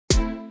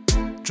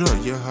Dry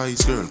your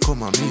eyes, girl,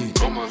 come on me.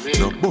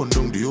 Now burn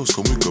down the house,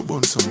 come we go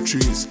burn some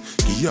trees.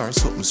 Give her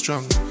something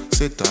strong,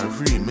 set her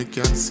free. Me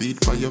can see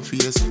it by your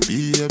face,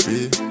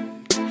 baby.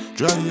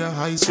 Dry your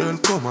eyes, girl,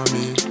 come on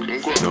me.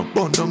 Now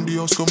burn down the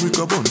house, come we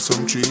go burn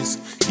some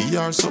trees. Give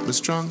her something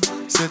strong,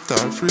 set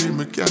her free.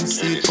 Me can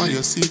see it by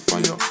your seat, by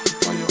your.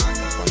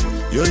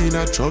 You're in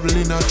a trouble,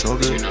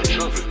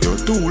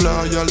 You're too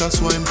loyal, that's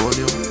why I'm burn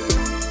you.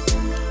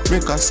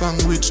 Make a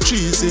sandwich,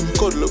 cheese him,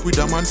 cuddle up with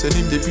a man, send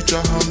him the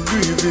picture and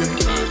grieve him.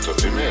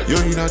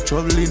 You're in a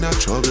trouble,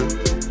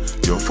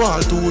 You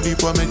fall too deep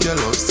and make your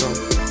love stop.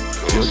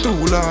 You're too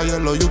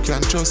loyal, or you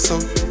can't trust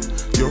so.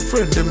 Your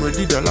friend them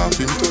ready to laugh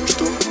him touch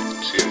too.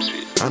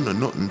 I know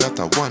nothing that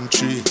I want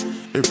tree.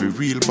 Every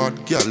real bad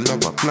girl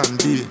have a plan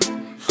B.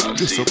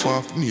 Dress up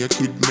off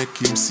naked, make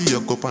him see you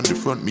go up on the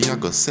front, me I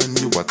go send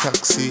you a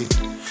taxi.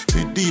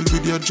 He deal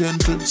with your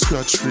gentle,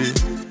 scratch free.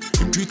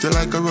 Him treat you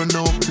like a run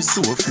up to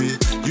Sophie.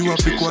 You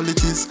have the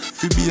qualities,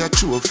 fi be a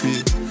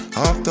trophy.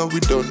 After we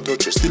done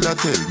touch, you still a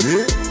tell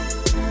me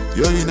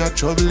you're in a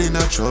trouble,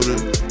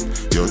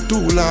 You're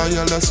too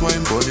loyal, that's why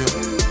I'm burn you.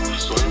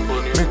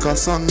 Make a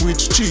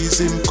sandwich, cheese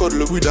him,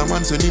 cuddle with a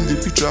man, send him the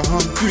picture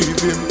and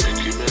grieve him.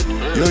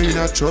 You're in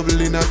a trouble,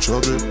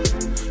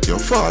 You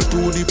fall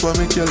too deep and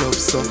make your love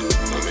so.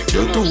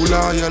 You're too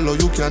loyal, or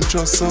you can't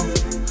trust so.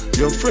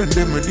 Your friend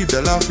them ready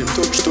to laugh him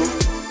touch too.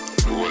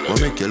 But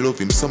make you love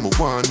him, some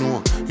wanna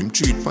know. Him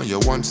cheat for you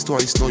once,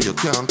 twice, no you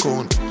can't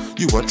count.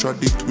 You a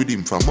tradict with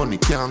him for money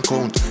can't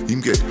count.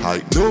 Him get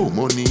high, no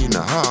money in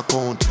a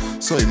account.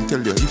 So him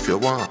tell you if you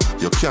want,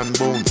 you can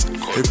bounce.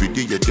 Every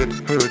day you get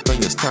hurt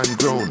and you stand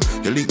ground.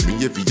 You link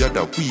me every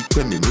other week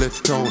when him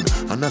left town.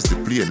 And as the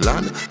plane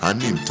land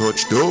and him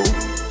touch down.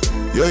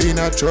 You're in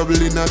a trouble,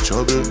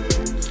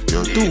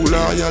 You're too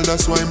loyal,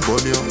 that's why I'm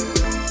burn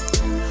you.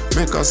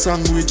 Make a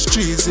sandwich,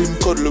 cheese him,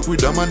 cuddle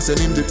with a man, send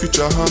him the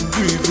picture and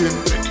grieve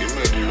him.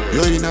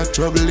 You're in a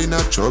trouble,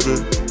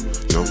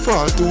 You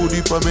fall too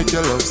deep and make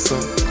your love so.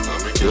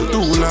 You're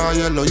too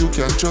loyal, or you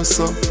can't trust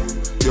so.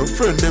 Your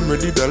friend them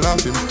ready to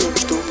laugh him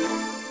touch too.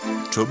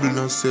 Trouble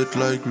not set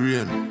like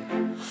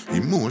rain.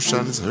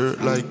 Emotions hurt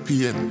like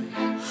pain.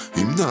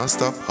 Him not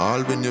stop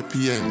all when you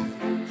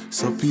PM.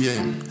 So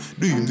PM,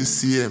 do him the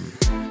same.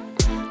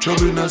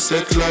 Trouble not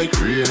set like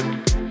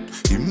rain.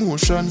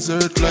 Emotions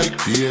hurt like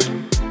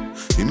pain.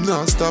 Him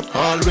not stop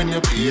all when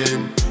you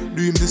PM.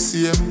 Do him the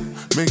same,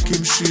 make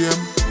him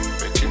shame.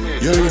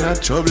 You're in a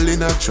trouble,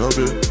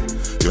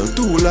 You're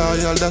too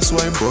loyal, that's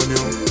why I'm burn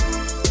you.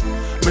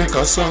 Make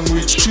a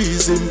sandwich,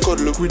 cheese him,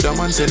 cuddle with a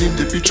man, send him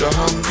the picture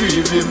and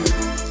grieve him.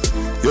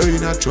 You're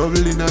in a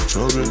trouble,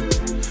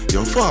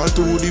 You fall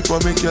too deep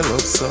and make your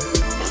love so.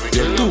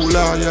 You're too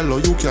loyal, or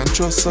you can't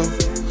trust so.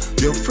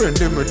 Your friend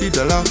them ready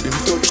to laugh him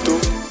touch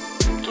too.